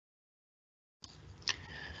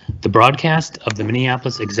The broadcast of the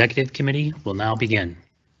Minneapolis Executive Committee will now begin.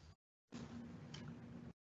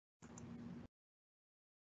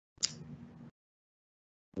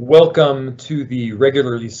 Welcome to the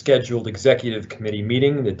regularly scheduled Executive Committee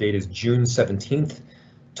meeting. The date is June 17th,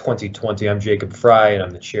 2020. I'm Jacob Fry and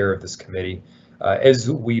I'm the chair of this committee.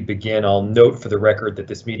 As we begin, I'll note for the record that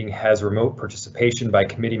this meeting has remote participation by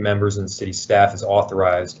committee members and city staff as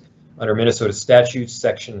authorized under Minnesota statutes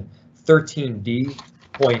section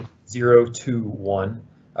 13D.021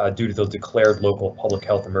 due to the declared local public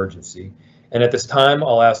health emergency. And at this time,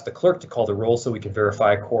 I'll ask the clerk to call the roll so we can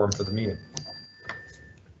verify quorum for the meeting.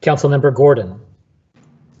 Councilmember Gordon.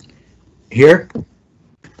 Here.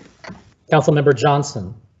 Councilmember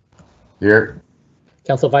Johnson. Here.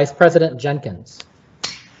 Council Vice President Jenkins.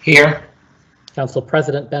 Here. Council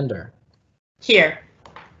President Bender. Here.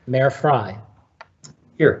 Mayor Fry.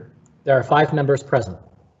 Here. There are 5 members present.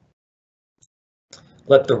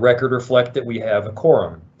 Let the record reflect that we have a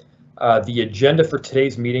quorum. The agenda for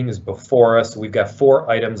today's meeting is before us. We've got 4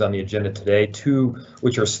 items on the agenda today, 2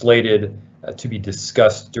 which are slated to be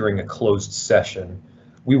discussed during a closed session.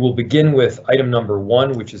 We will begin with item number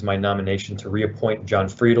 1, which is my nomination to reappoint John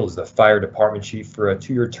Friedel as the Fire Department Chief for a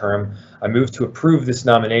 2-year term. I move to approve this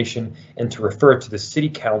nomination and to refer it to the City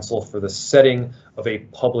Council for the setting of a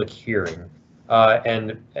public hearing.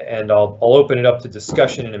 And I'll open it up to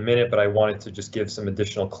discussion in a minute, but I wanted to just give some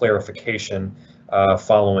additional clarification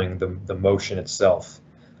following the motion itself.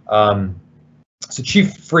 So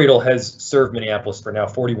Chief Friedel has served Minneapolis for now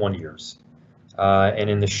 41 years. And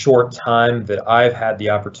in the short time that I've had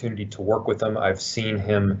the opportunity to work with him, I've seen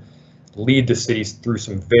him lead the city through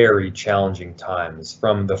some very challenging times,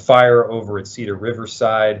 from the fire over at Cedar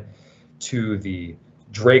Riverside to the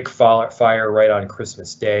Drake fire right on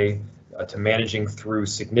Christmas Day, to managing through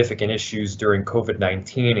significant issues during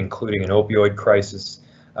COVID-19, including an opioid crisis,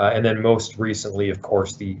 and then most recently, of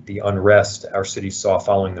course, the unrest our city saw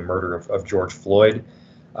following the murder of George Floyd.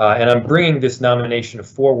 And I'm bringing this nomination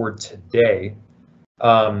forward today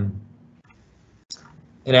and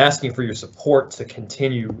asking for your support to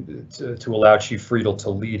continue to allow Chief Friedel to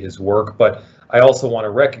lead his work. But I also want to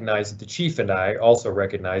recognize that the Chief and I also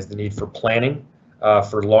recognize the need for planning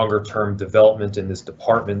for longer term development in this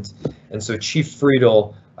department. And so Chief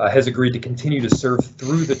Friedel has agreed to continue to serve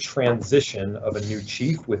through the transition of a new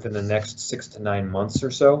chief within the next 6 to 9 months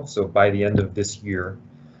or so by the end of this year.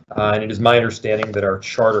 And it is my understanding that our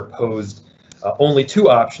charter posed only 2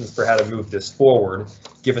 options for how to move this forward,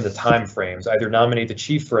 given the time frames. Either nominate the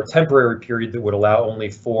chief for a temporary period that would allow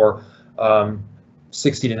only for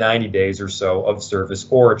 60 to 90 days or so of service,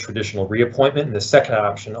 or a traditional reappointment. And the second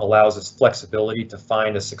option allows us flexibility to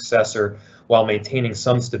find a successor while maintaining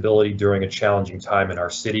some stability during a challenging time in our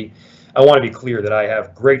city. I want to be clear that I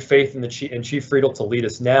have great faith in Chief Friedel to lead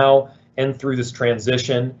us now and through this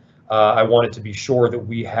transition. I wanted to be sure that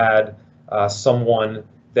we had someone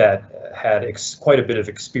that had quite a bit of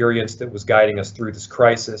experience that was guiding us through this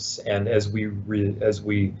crisis. And as we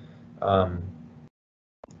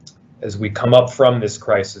come up from this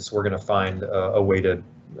crisis, we're going to find a way to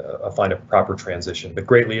find a proper transition. But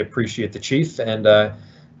greatly appreciate the chief, and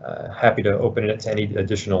happy to open it to any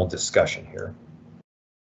additional discussion here.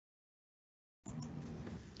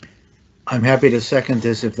 I'm happy to second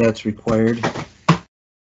this if that's required.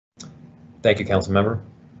 Thank you, council member.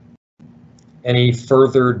 Any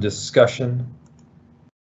further discussion?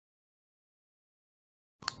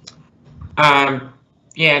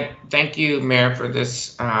 Yeah, thank you, Mayor, for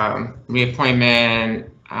this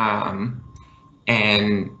reappointment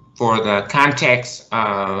and for the context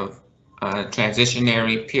of a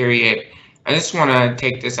transitionary period. I just want to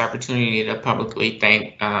take this opportunity to publicly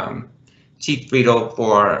thank Chief Friedel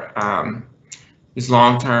for his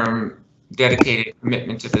long-term dedicated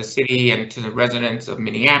commitment to the city and to the residents of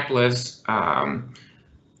Minneapolis.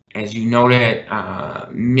 As you noted,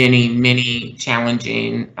 many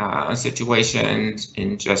challenging situations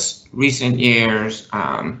in just recent years,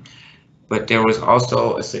 but there was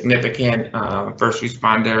also a significant first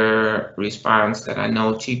responder response that I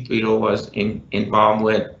know Chief Friedel was involved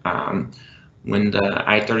with when the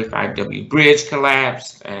I-35W bridge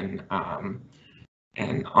collapsed, and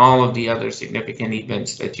all of the other significant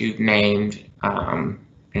events that you've named, and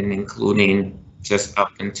including just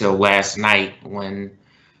up until last night when,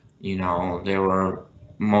 you know, there were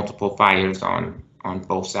multiple fires on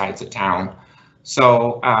both sides of town.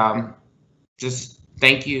 So just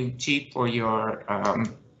thank you, Chief, for your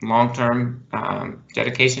long-term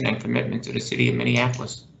dedication and commitment to the city of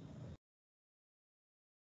Minneapolis.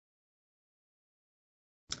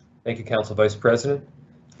 Thank you, Council Vice President.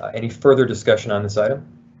 Any further discussion on this item?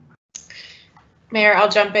 Mayor, I'll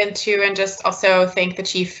jump in too and just also thank the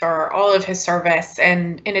chief for all of his service.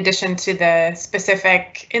 And in addition to the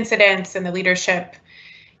specific incidents and the leadership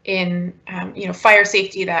in fire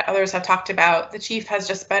safety that others have talked about, the chief has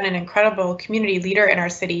just been an incredible community leader in our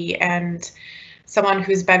city and someone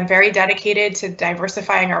who's been very dedicated to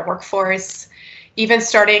diversifying our workforce, even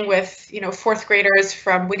starting with fourth graders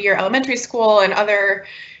from Whittier Elementary School and other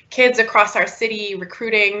kids across our city,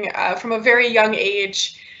 recruiting from a very young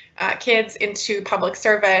age kids into public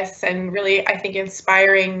service, and really, I think,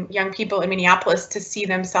 inspiring young people in Minneapolis to see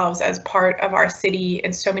themselves as part of our city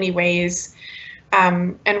in so many ways,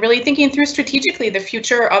 and really thinking through strategically the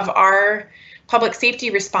future of our public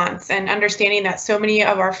safety response and understanding that so many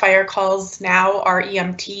of our fire calls now are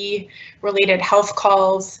EMT related health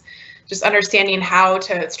calls, just understanding how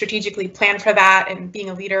to strategically plan for that and being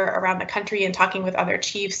a leader around the country and talking with other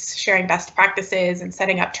chiefs, sharing best practices and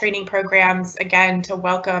setting up training programs, again, to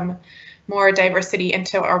welcome more diversity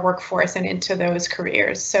into our workforce and into those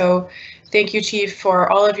careers. So thank you, Chief,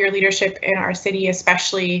 for all of your leadership in our city,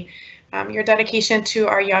 especially your dedication to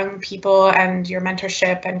our young people and your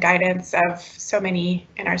mentorship and guidance of so many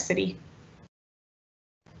in our city.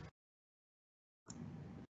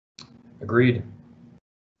 Agreed.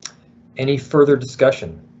 Any further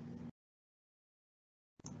discussion?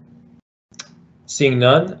 Seeing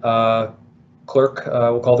none, clerk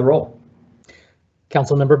will call the roll.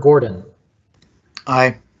 Councilmember Gordon.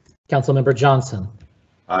 Aye. Councilmember Johnson.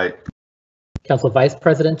 Aye. Council Vice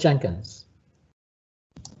President Jenkins.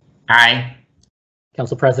 Aye.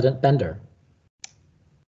 Council President Bender.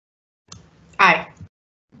 Aye.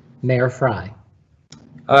 Mayor Fry.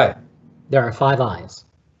 Aye. There are 5 ayes.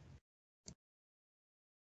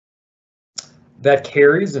 That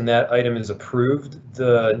carries and that item is approved.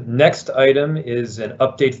 The next item is an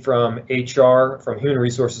update from HR, from Human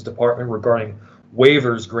Resources Department regarding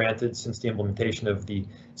waivers granted since the implementation of the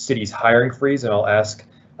city's hiring freeze, and I'll ask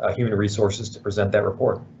Human Resources to present that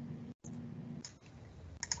report.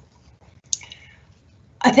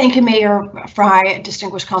 Thank you, Mayor Fry,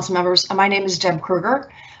 distinguished council members. My name is Deb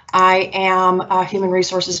Kruger. I am a Human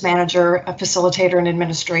Resources Manager, a facilitator and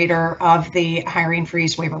administrator of the hiring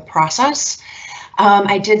freeze waiver process.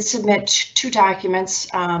 I did submit 2 documents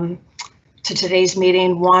to today's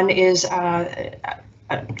meeting. One is a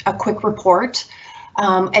quick report,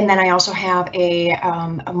 and then I also have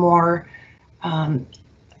a more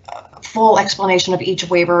full explanation of each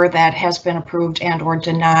waiver that has been approved and or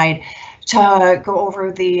denied. To go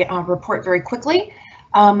over the report very quickly,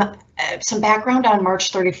 some background on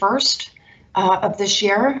March 31st of this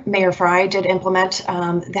year, Mayor Fry did implement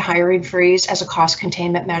the hiring freeze as a cost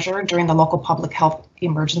containment measure during the local public health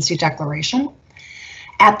emergency declaration.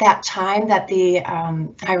 At that time that the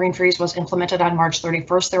hiring freeze was implemented on March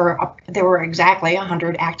 31st, there were exactly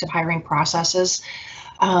 100 active hiring processes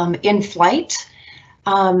in flight.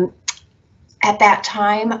 At that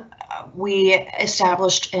time, we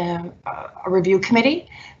established a review committee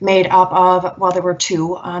made up of, well, there were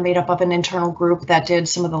 2, made up of an internal group that did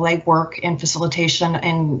some of the legwork and facilitation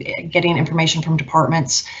and getting information from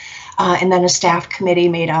departments, and then a staff committee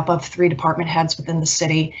made up of 3 department heads within the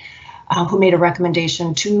city who made a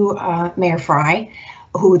recommendation to Mayor Fry,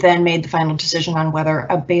 who then made the final decision on whether,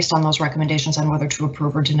 based on those recommendations, on whether to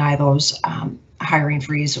approve or deny those hiring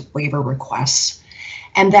freeze waiver requests.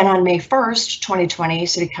 And then on May 1st, 2020,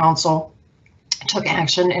 City Council took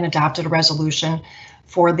action and adopted a resolution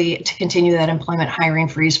to continue that employment hiring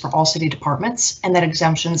freeze for all city departments, and that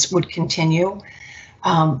exemptions would continue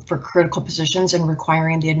for critical positions and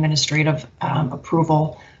requiring the administrative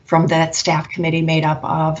approval from that staff committee made up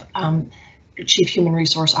of Chief Human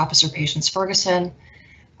Resource Officer Patience Ferguson,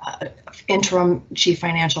 Interim Chief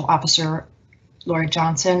Financial Officer Lori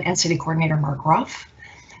Johnson, and City Coordinator Mark Ruff.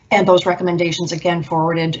 And those recommendations again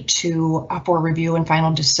forwarded to for review and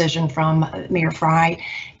final decision from Mayor Fry,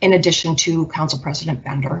 in addition to Council President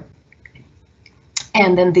Bender.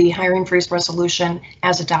 And then the hiring freeze resolution,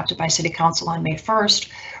 as adopted by City Council on May 1st,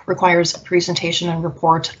 requires a presentation and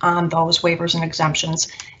report on those waivers and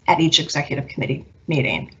exemptions at each executive committee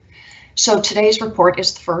meeting. So today's report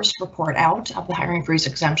is the first report out of the hiring freeze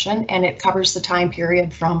exemption, and it covers the time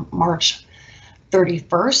period from March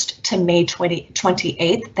 31st to May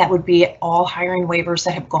 28th. That would be all hiring waivers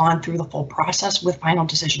that have gone through the full process with final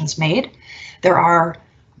decisions made. There are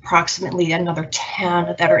approximately another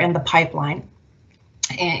 10 that are in the pipeline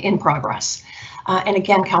in progress. And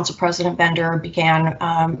again, Council President Bender began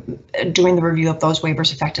doing the review of those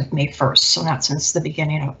waivers effective May 1st, so not since the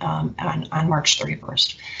beginning of, on March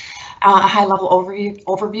 31st. A high-level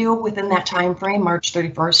overview within that time frame, March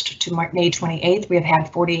 31st to May 28th, we have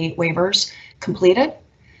had 48 waivers completed.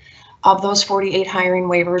 Of those 48 hiring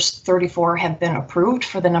waivers, 34 have been approved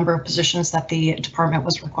for the number of positions that the department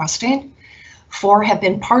was requesting. 4 have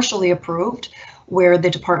been partially approved, where the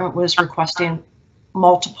department was requesting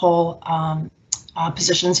multiple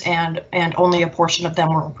positions and only a portion of them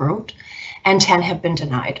were approved, and 10 have been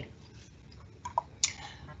denied.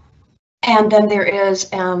 And then there is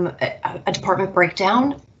a department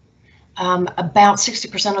breakdown. About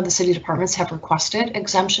 60% of the city departments have requested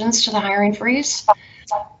exemptions to the hiring freeze.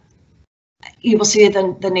 You will see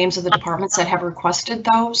the names of the departments that have requested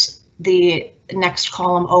those. The next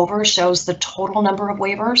column over shows the total number of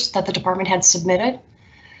waivers that the department had submitted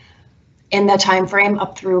in the time frame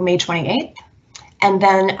up through May 28th. And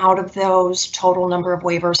then out of those total number of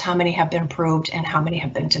waivers, how many have been approved and how many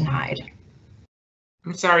have been denied.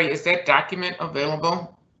 I'm sorry, is that document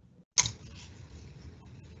available?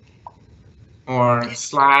 Or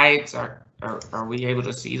slides, are we able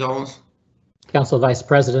to see those? Council Vice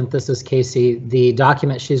President, this is Casey. The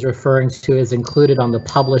document she's referring to is included on the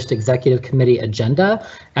published Executive Committee agenda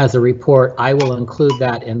as a report. I will include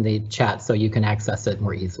that in the chat so you can access it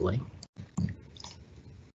more easily.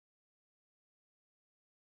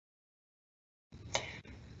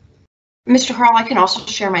 Mr. Carl, I can also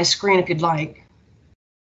share my screen if you'd like.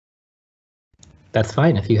 That's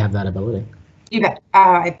fine if you have that ability. You bet.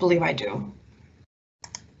 I believe I do.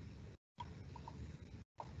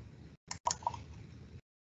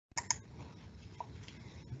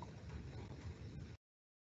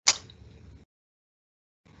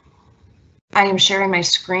 I am sharing my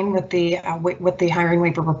screen with the hiring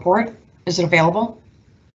waiver report. Is it available?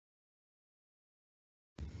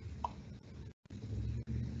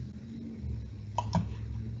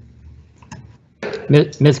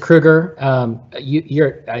 Ms. Kruger, I'm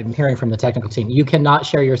hearing from the technical team, you cannot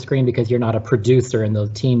share your screen because you're not a producer in the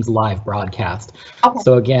team's live broadcast. Okay.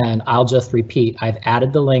 So again, I'll just repeat, I've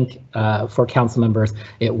added the link for council members.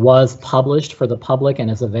 It was published for the public and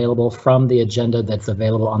is available from the agenda that's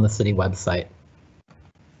available on the city website.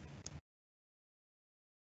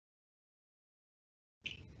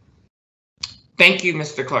 Thank you,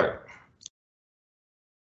 Mr. Clerk.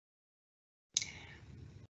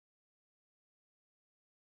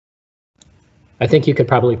 I think you could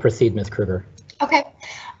probably proceed, Ms. Kruger. Okay.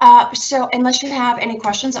 So unless you have any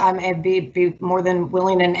questions, I'd be more than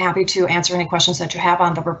willing and happy to answer any questions that you have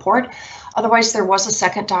on the report. Otherwise, there was a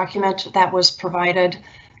second document that was provided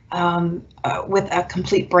with a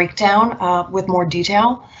complete breakdown with more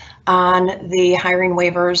detail on the hiring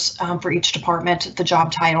waivers for each department, the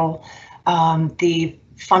job title, the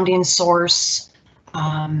funding source,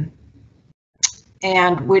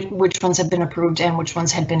 and which ones have been approved and which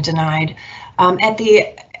ones had been denied. At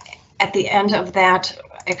the end of that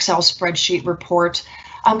Excel spreadsheet report,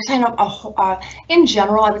 in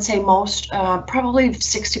general, I would say most, probably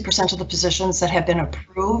 60% of the positions that have been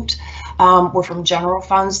approved were from general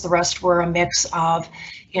funds. The rest were a mix of,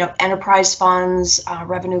 enterprise funds,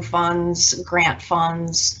 revenue funds, grant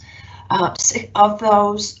funds. Of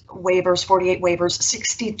those waivers, 48 waivers,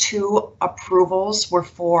 62 approvals were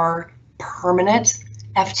for permanent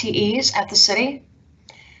FTEs at the city.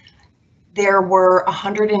 There were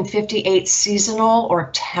 158 seasonal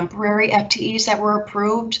or temporary FTEs that were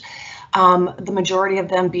approved, the majority of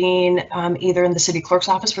them being either in the city clerk's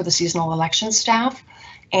office for the seasonal election staff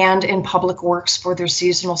and in public works for their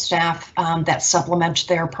seasonal staff that supplement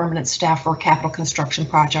their permanent staff for capital construction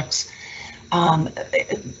projects from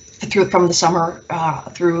the summer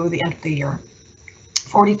through the end of the year.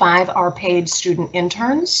 45 are paid student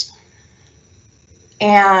interns,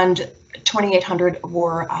 and 2,800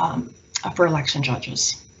 were for election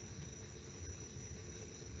judges.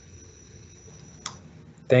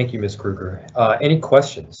 Thank you, Ms. Kruger. Any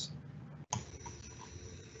questions?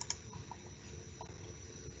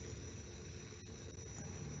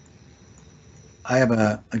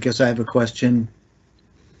 I guess I have a question,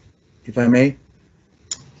 if I may.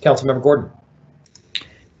 Councilmember Gordon.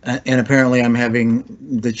 And apparently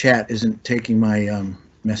the chat isn't taking my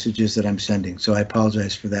messages that I'm sending, so I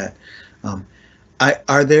apologize for that. Were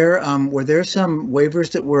there some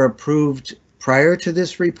waivers that were approved prior to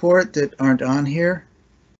this report that aren't on here?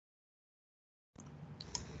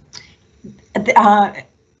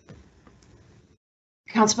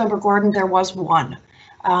 Councilmember Gordon, there was one.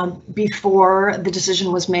 Before the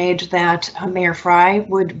decision was made that Mayor Fry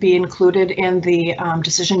would be included in the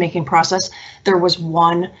decision-making process, there was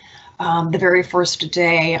one the very first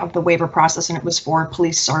day of the waiver process, and it was for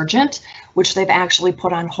police sergeant, which they've actually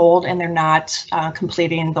put on hold, and they're not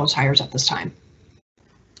completing those hires at this time.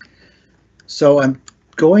 So I'm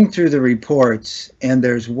going through the reports, and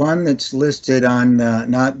there's one that's listed on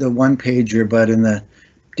not the one pager, but in the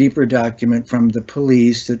deeper document from the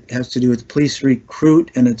police that has to do with police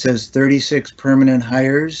recruit, and it says 36 permanent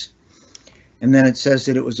hires. And then it says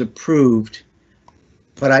that it was approved,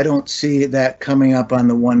 but I don't see that coming up on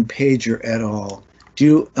the one pager at all.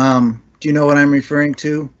 Do you know what I'm referring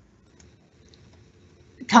to?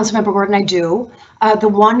 Councilmember Gordon, I do. The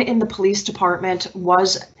one in the police department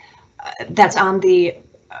was, that's on the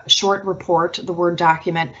short report, the Word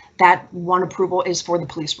document. That one approval is for the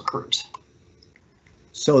police recruit.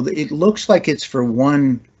 So it looks like it's for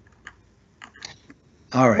one.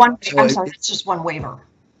 All right. I'm sorry, it's just one waiver.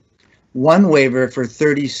 One waiver for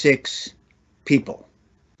 36 people.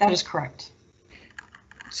 That is correct.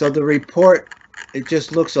 So the report, it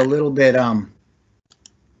just looks a little bit,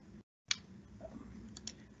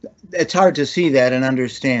 it's hard to see that and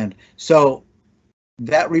understand. So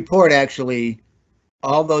that report actually,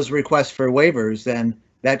 all those requests for waivers, then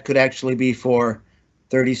that could actually be for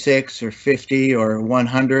 36 or 50 or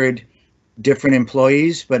 100 different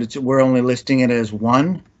employees, but we're only listing it as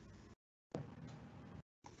one.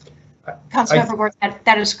 Councilmember Gordon,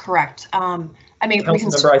 that is correct. I mean, we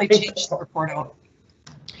can certainly change the report out.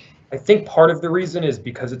 I think part of the reason is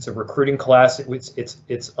because it's a recruiting class.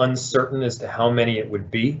 It's uncertain as to how many it would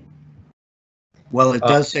be. Well, it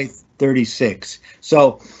does say 36.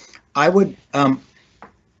 So I would,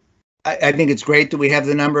 I think it's great that we have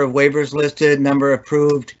the number of waivers listed, number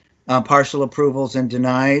approved, partial approvals and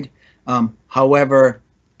denied. However,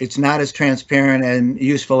 it's not as transparent and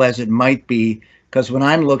useful as it might be, because when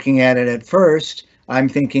I'm looking at it at first, I'm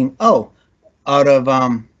thinking, oh, out of,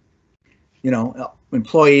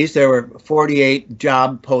 employees, there were 48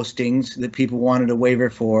 job postings that people wanted a waiver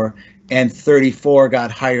for, and 34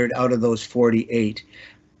 got hired out of those 48.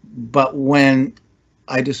 But when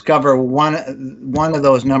I discover one of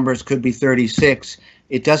those numbers could be 36,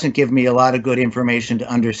 it doesn't give me a lot of good information to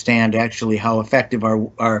understand actually how effective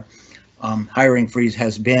our hiring freeze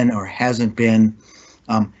has been or hasn't been.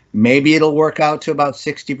 Maybe it'll work out to about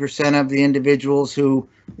 60% of the individuals who,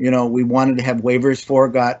 we wanted to have waivers for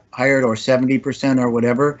got hired, or 70% or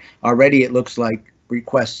whatever. Already it looks like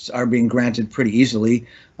requests are being granted pretty easily.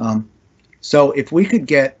 So if we could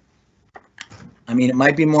get, it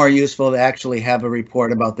might be more useful to actually have a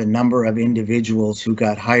report about the number of individuals who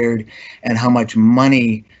got hired and how much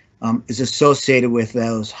money is associated with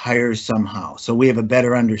those hires somehow. So we have a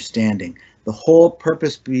better understanding. The whole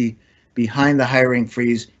purpose behind the hiring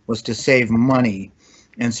freeze was to save money.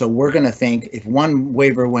 And so we're going to think if one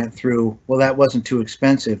waiver went through, well, that wasn't too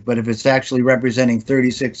expensive. But if it's actually representing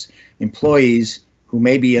 36 employees who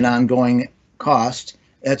may be an ongoing cost,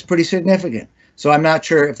 that's pretty significant. So I'm not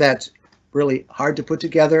sure if that's really hard to put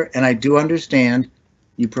together. And I do understand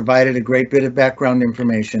you provided a great bit of background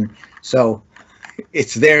information. So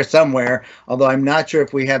it's there somewhere, although I'm not sure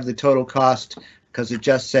if we have the total cost, because it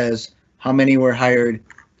just says how many were hired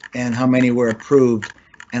and how many were approved.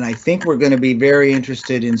 And I think we're going to be very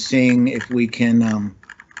interested in seeing if we can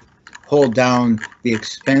hold down the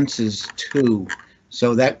expenses too.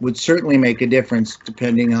 So that would certainly make a difference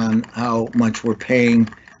depending on how much we're paying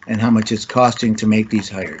and how much it's costing to make these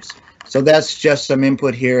hires. So that's just some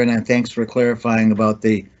input here, and thanks for clarifying about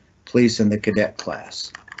the police and the cadet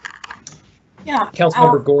class. Yeah.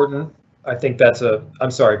 Councilmember Gordon, I think that's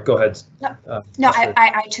I'm sorry, go ahead. No,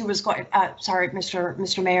 I too was going, sorry,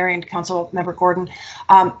 Mr. Mayor and Councilmember Gordon.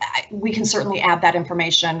 We can certainly add that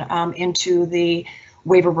information into the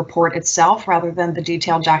waiver report itself rather than the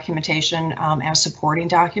detailed documentation as supporting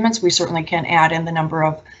documents. We certainly can add in the number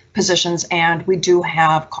of positions, and we do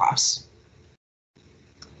have costs.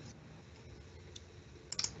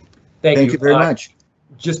 Thank you very much.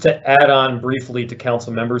 Just to add on briefly to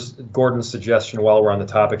Council members, Gordon's suggestion while we're on the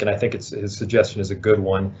topic, and I think his suggestion is a good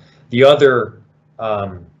one. The other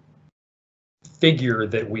figure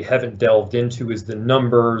that we haven't delved into is the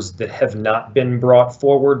numbers that have not been brought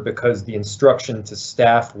forward, because the instruction to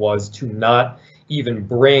staff was to not even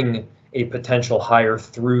bring a potential hire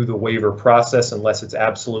through the waiver process unless it's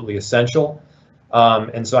absolutely essential.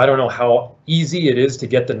 And so I don't know how easy it is to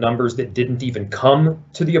get the numbers that didn't even come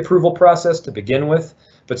to the approval process to begin with,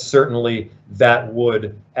 but certainly that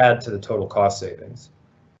would add to the total cost savings.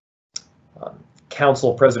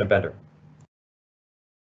 Council President Bender.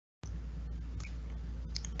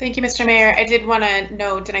 Thank you, Mr. Mayor. I did want to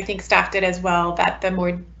note, and I think staff did as well, that the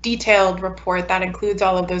more detailed report that includes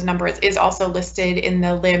all of those numbers is also listed in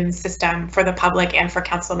the LIMS system for the public and for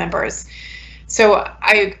council members. So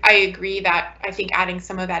I agree that I think adding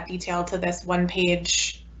some of that detail to this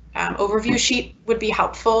one-page overview sheet would be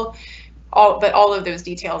helpful. But all of those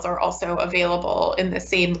details are also available in the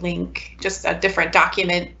same link, just a different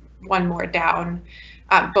document, one more down.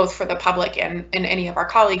 both for the public and any of our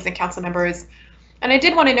colleagues and council members. And I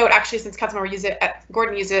did want to note, actually, since Councilmember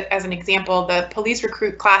Gordon used it as an example, the police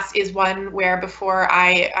recruit class is one where before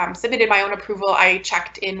I submitted my own approval, I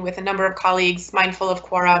checked in with a number of colleagues, mindful of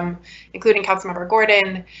quorum, including Councilmember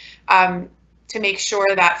Gordon, to make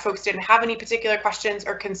sure that folks didn't have any particular questions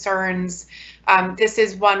or concerns. This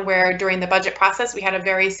is one where during the budget process, we had a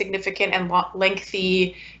very significant and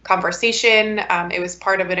lengthy conversation. It was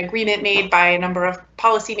part of an agreement made by a number of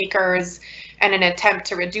policymakers, and an attempt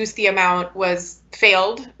to reduce the amount was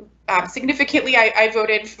failed significantly. I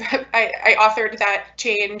voted, I authored that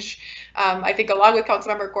change, I think along with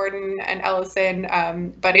Councilmember Gordon and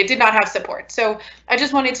Ellison, but it did not have support. So I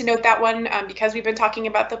just wanted to note that one because we've been talking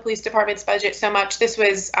about the police department's budget so much. This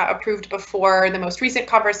was approved before the most recent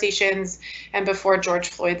conversations and before George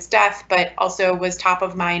Floyd's death, but also was top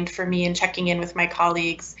of mind for me in checking in with my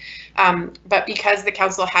colleagues. But because the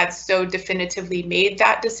council had so definitively made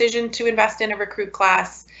that decision to invest in a recruit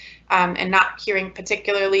class, and not hearing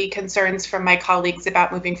particularly concerns from my colleagues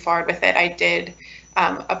about moving forward with it, I did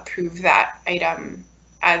approve that item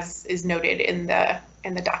as is noted in the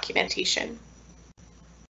documentation.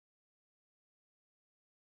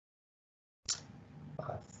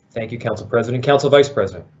 Thank you, Council President. Council Vice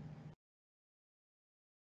President.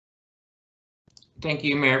 Thank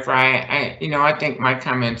you, Mayor Fry. I think my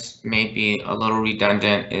comments may be a little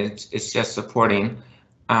redundant. It's just supporting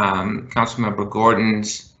Councilmember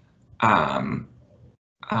Gordon's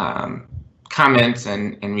comments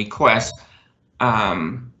and requests.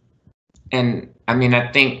 And I mean,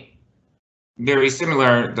 I think very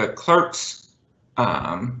similar, the clerk's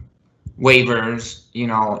waivers,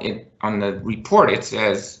 on the report, it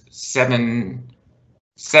says seven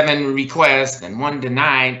requests and 1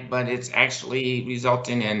 denied, but it's actually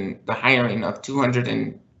resulting in the hiring of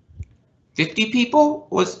 250 people.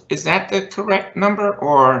 Is that the correct number,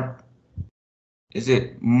 or is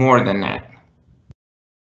it more than that?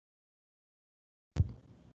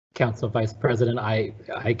 Council Vice President, I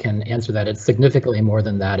can answer that. It's significantly more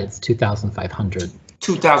than that. It's 2,500.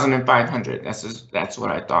 2,500. That's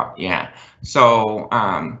what I thought. Yeah. So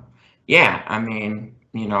yeah, I mean,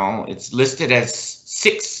 it's listed as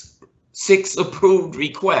six approved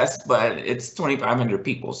requests, but it's 2,500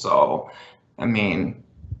 people. So I mean,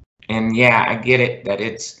 and yeah, I get it that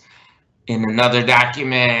it's in another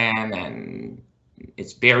document and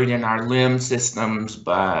it's buried in our LIM systems,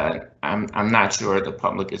 but I'm not sure the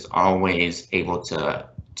public is always able to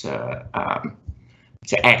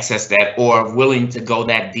access that or willing to go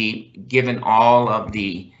that deep, given all of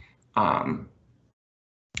the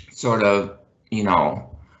sort of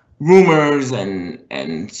rumors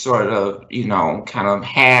and sort of kind of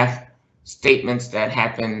half statements that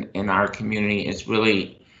happen in our community. Is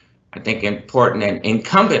really, I think, important and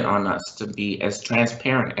incumbent on us to be as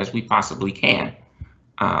transparent as we possibly can.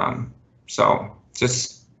 So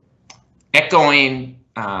just echoing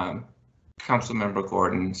Councilmember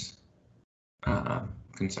Gordon's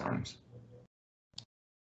concerns.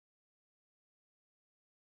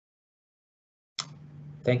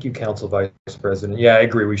 Thank you, Council Vice President. Yeah, I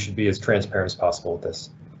agree. We should be as transparent as possible with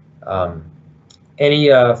this. Any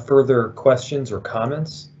further questions or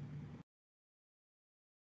comments?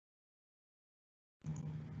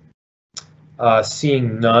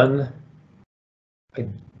 Seeing none, I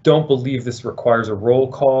don't believe this requires a roll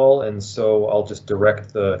call, and so I'll just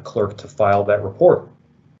direct the clerk to file that report.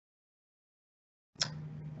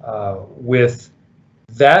 With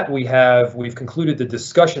that, we've concluded the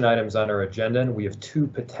discussion items on our agenda, and we have 2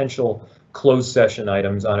 potential closed session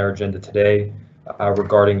items on our agenda today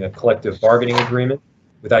regarding a collective bargaining agreement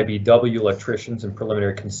with IBW electricians and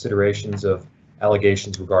preliminary considerations of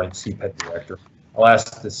allegations regarding CPED director. I'll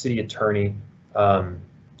ask the city attorney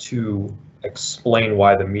to explain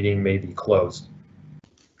why the meeting may be closed.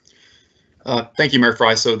 Thank you, Mayor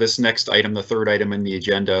Fry. So this next item, the 3rd item in the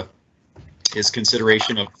agenda, is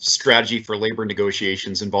consideration of strategy for labor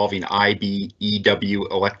negotiations involving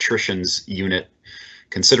IBEW electricians unit.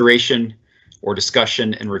 Consideration or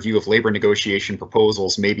discussion and review of labor negotiation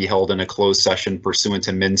proposals may be held in a closed session pursuant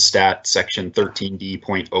to MnStat section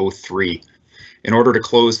 13D.03. In order to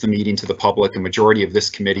close the meeting to the public, a majority of this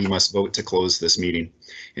committee must vote to close this meeting.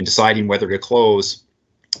 In deciding whether to close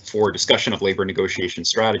for discussion of labor negotiation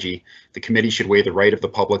strategy, the committee should weigh the right of the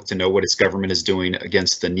public to know what its government is doing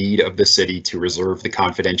against the need of the city to reserve the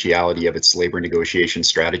confidentiality of its labor negotiation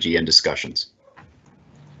strategy and discussions.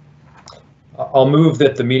 I'll move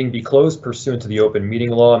that the meeting be closed pursuant to the open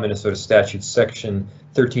meeting law, Minnesota statute section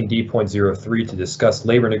 13D.03 to discuss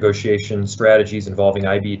labor negotiation strategies involving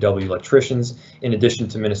IBEW electricians, in addition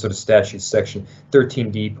to Minnesota statute section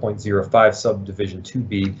 13D.05 subdivision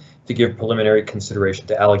 2B to give preliminary consideration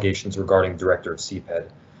to allegations regarding director of CPED.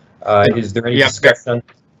 Is there any discussion?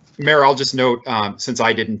 Mayor, I'll just note, since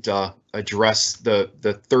I didn't address the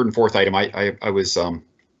third and fourth item, I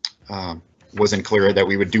wasn't clear that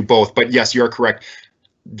we would do both, but yes, you're correct.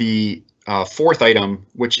 The fourth item,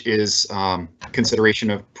 which is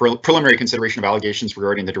preliminary consideration of allegations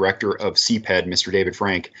regarding the director of CPED, Mr. David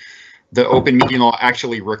Frank, the open meeting law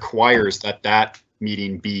actually requires that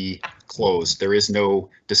meeting be closed. There is no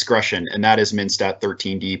discretion, and that is MinStat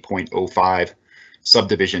 13D.05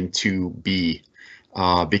 subdivision 2B,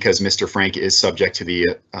 because Mr. Frank is subject to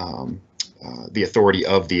the authority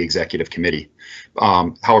of the executive committee.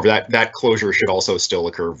 However, that closure should also still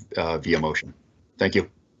occur via motion. Thank you.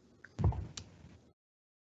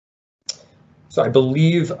 So I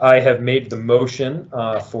believe I have made the motion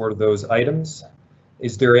for those items.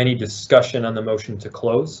 Is there any discussion on the motion to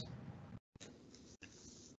close?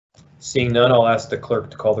 Seeing none, I'll ask the clerk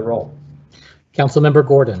to call the roll. Councilmember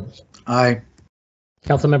Gordon. Aye.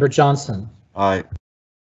 Councilmember Johnson. Aye.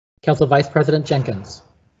 Council Vice President Jenkins.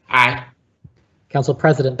 Aye. Council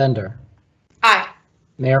President Bender. Aye.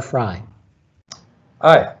 Mayor Fry.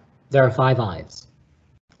 Aye. There are 5 ayes.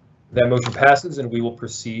 That motion passes, and we will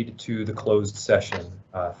proceed to the closed session.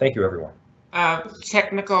 Thank you, everyone.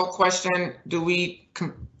 Technical question: Do we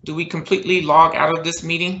completely log out of this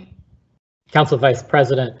meeting? Council Vice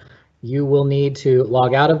President, you will need to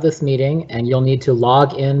log out of this meeting, and you'll need to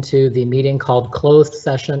log into the meeting called closed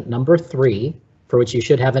session number 3, for which you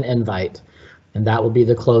should have an invite, and that will be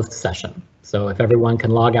the closed session. So if everyone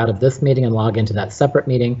can log out of this meeting and log into that separate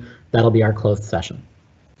meeting, that'll be our closed session.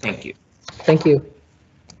 Thank you. Thank you.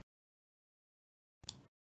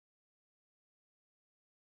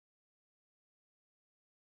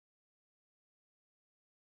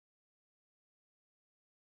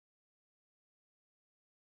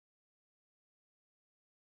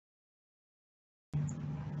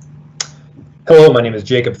 Hello, my name is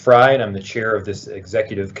Jacob Fry, and I'm the chair of this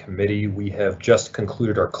executive committee. We have just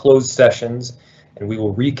concluded our closed sessions, and we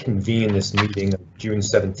will reconvene this meeting on June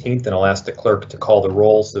 17th, and I'll ask the clerk to call the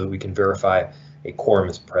roll so that we can verify a quorum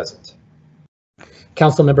is present.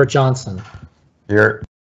 Councilmember Johnson. Here.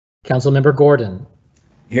 Councilmember Gordon.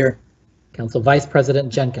 Here. Council Vice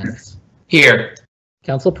President Jenkins. Here.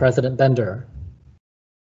 Council President Bender.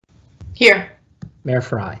 Here. Mayor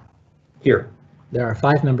Fry. Here. There are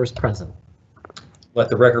 5 members present. Let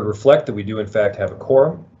the record reflect that we do in fact have a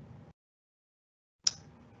quorum.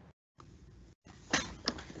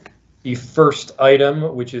 The first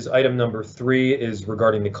item, which is item number 3, is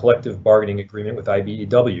regarding the collective bargaining agreement with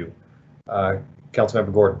IBEW.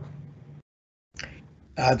 Councilmember Gordon.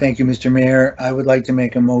 Thank you, Mr. Mayor. I would like to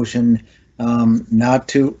make a motion not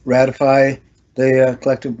to ratify the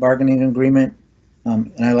collective bargaining agreement,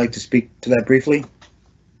 and I'd like to speak to that briefly.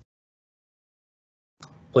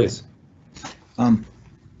 Please.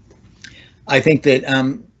 I think that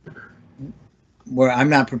where I'm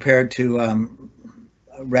not prepared to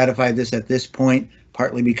ratify this at this point,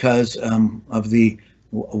 partly because of the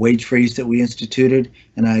wage freeze that we instituted,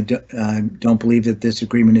 and I don't believe that this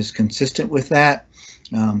agreement is consistent with that.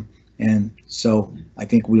 And so I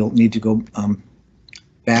think we'll need to go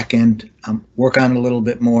back and work on it a little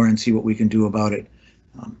bit more and see what we can do about it.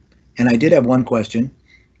 And I did have one question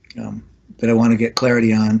that I want to get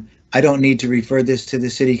clarity on. I don't need to refer this to the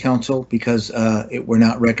city council because we're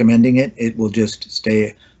not recommending it. It will just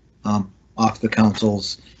stay off the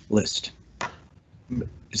council's list.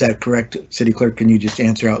 Is that correct? City clerk, can you just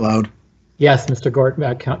answer out loud? Yes, Mr. Gordon,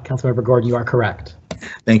 Councilmember Gordon, you are correct.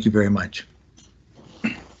 Thank you very much.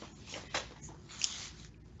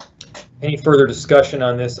 Any further discussion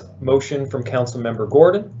on this motion from Councilmember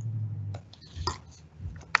Gordon?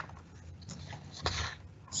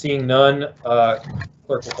 Seeing none, clerk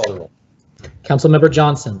will call the roll. Councilmember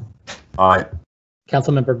Johnson. Aye.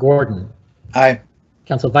 Councilmember Gordon. Aye.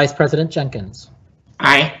 Council Vice President Jenkins.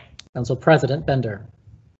 Aye. Council President Bender.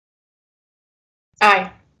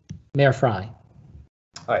 Aye. Mayor Fry.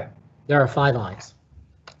 Aye. There are 5 ayes.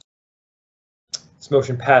 This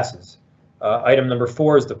motion passes. Item number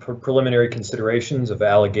 4 is the preliminary considerations of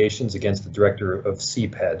allegations against the director of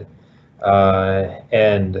CPED.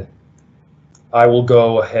 And I will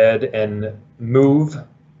go ahead and move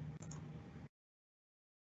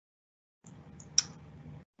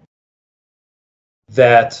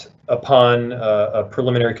that upon a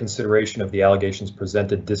preliminary consideration of the allegations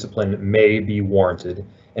presented, discipline may be warranted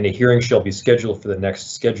and a hearing shall be scheduled for the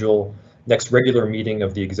next regular meeting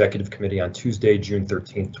of the Executive Committee on Tuesday, June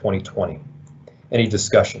 13th, 2020. Any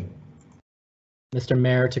discussion? Mr.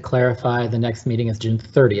 Mayor, to clarify, the next meeting is June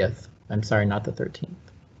 30th. I'm sorry, not the 13th.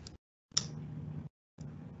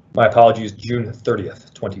 My apologies, June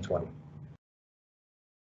 30th, 2020.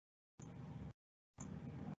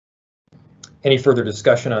 Any further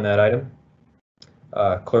discussion on that item?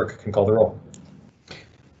 Clerk can call the roll.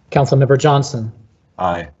 Councilmember Johnson.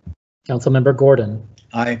 Aye. Councilmember Gordon.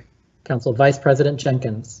 Aye. Council Vice President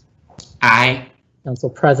Jenkins. Aye. Council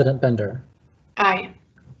President Bender. Aye.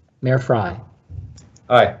 Mayor Fry.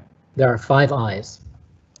 Aye. There are 5 ayes.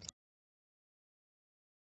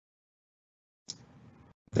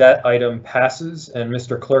 That item passes, and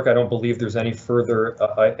Mr. Clerk, I don't believe there's any further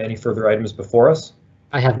items before us.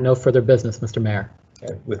 I have no further business, Mr. Mayor.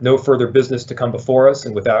 Okay. With no further business to come before us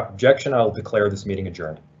and without objection, I will declare this meeting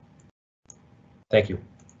adjourned. Thank you.